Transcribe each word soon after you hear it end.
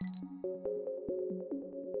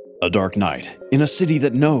A dark night in a city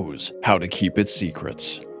that knows how to keep its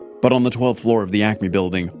secrets. But on the 12th floor of the Acme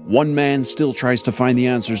building, one man still tries to find the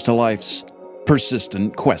answers to life's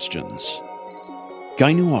persistent questions.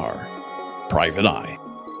 Guy Noir, Private Eye.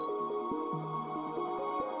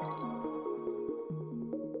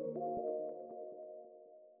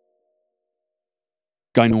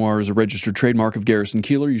 Guy Noir is a registered trademark of Garrison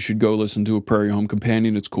Keillor. You should go listen to A Prairie Home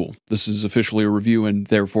Companion. It's cool. This is officially a review and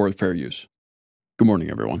therefore fair use. Good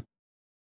morning, everyone.